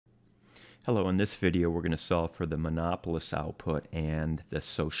Hello, in this video we're going to solve for the monopolist output and the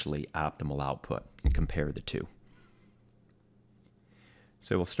socially optimal output and compare the two.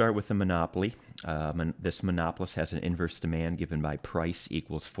 So we'll start with the monopoly. This monopolist has an inverse demand given by price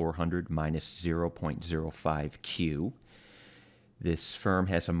equals 400 minus 0.05 Q. This firm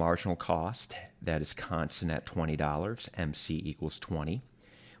has a marginal cost that is constant at $20, MC equals 20.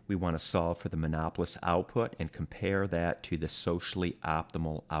 We want to solve for the monopolist output and compare that to the socially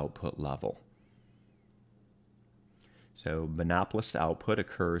optimal output level. So monopolist output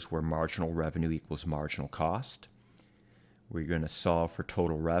occurs where marginal revenue equals marginal cost. We're going to solve for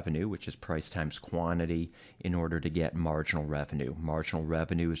total revenue, which is price times quantity, in order to get marginal revenue. Marginal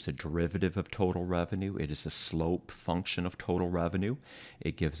revenue is the derivative of total revenue. It is the slope function of total revenue.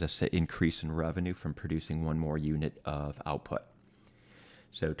 It gives us an increase in revenue from producing one more unit of output.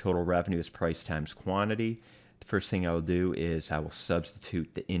 So total revenue is price times quantity. The first thing I will do is I will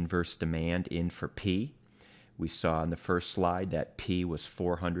substitute the inverse demand in for P. We saw in the first slide that P was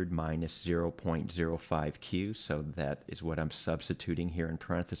 400 minus 0.05 Q, so that is what I'm substituting here in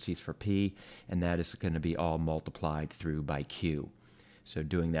parentheses for P, and that is going to be all multiplied through by Q. So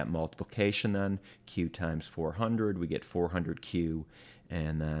doing that multiplication then, Q times 400, we get 400Q,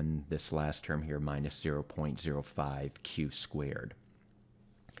 and then this last term here minus 0.05 Q squared.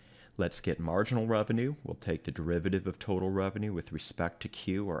 Let's get marginal revenue. We'll take the derivative of total revenue with respect to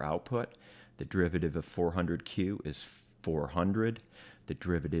Q, or output. The derivative of 400Q is 400. The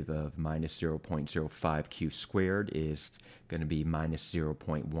derivative of minus 0.05 Q squared is going to be minus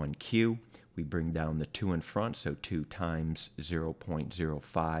 0.1 Q. We bring down the 2 in front, so 2 times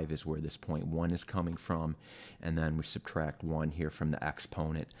 0.05 is where this 0.1 is coming from. And then we subtract 1 here from the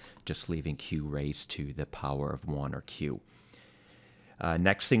exponent, just leaving Q raised to the power of 1, or Q.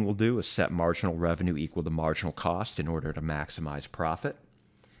 Next thing we'll do is set marginal revenue equal to marginal cost in order to maximize profit.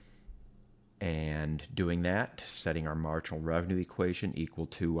 And doing that, setting our marginal revenue equation equal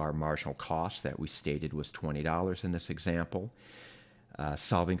to our marginal cost that we stated was $20 in this example.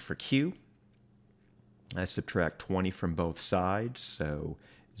 Solving for Q, I subtract 20 from both sides, so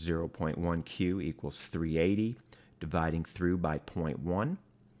 0.1 Q equals 380, dividing through by 0.1.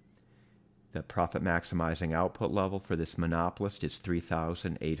 The profit maximizing output level for this monopolist is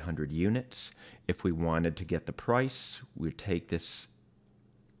 3,800 units. If we wanted to get the price, we'd take this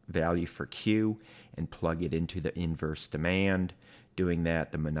value for Q and plug it into the inverse demand. Doing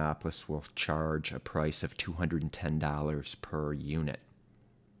that, the monopolist will charge a price of $210 per unit.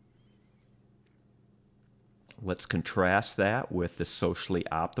 Let's contrast that with the socially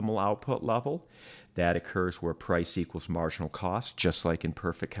optimal output level. That occurs where price equals marginal cost, just like in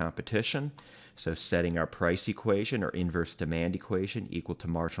perfect competition. So setting our price equation, or inverse demand equation, equal to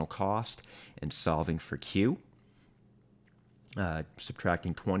marginal cost, and solving for Q.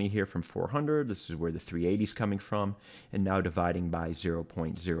 Subtracting 20 here from 400, this is where the 380 is coming from, and now dividing by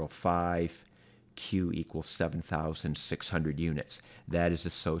 0.05, Q equals 7,600 units. That is the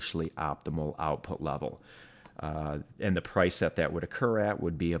socially optimal output level. And the price that would occur at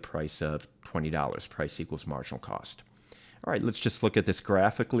would be a price of $20. Price equals marginal cost. All right, let's just look at this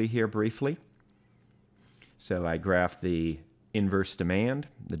graphically here briefly. So I graphed the inverse demand,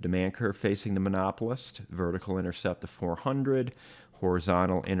 the demand curve facing the monopolist, vertical intercept of 400,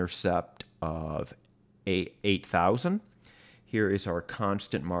 horizontal intercept of 8,000. Here is our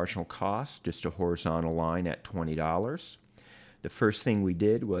constant marginal cost, just a horizontal line at $20. The first thing we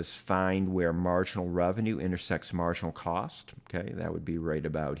did was find where marginal revenue intersects marginal cost. Okay, that would be right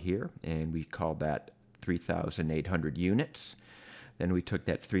about here, and we called that 3,800 units. Then we took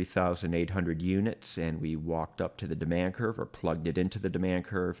that 3,800 units and we walked up to the demand curve, or plugged it into the demand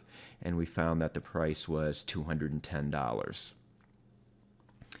curve, and we found that the price was $210.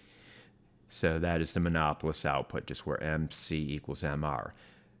 So that is the monopolist output, just where MC equals MR.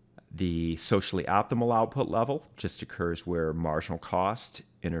 The socially optimal output level just occurs where marginal cost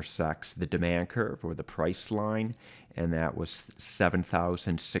intersects the demand curve, or the price line, and that was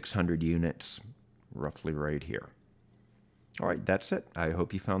 7,600 units, roughly right here. All right, that's it. I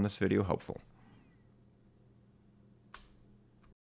hope you found this video helpful.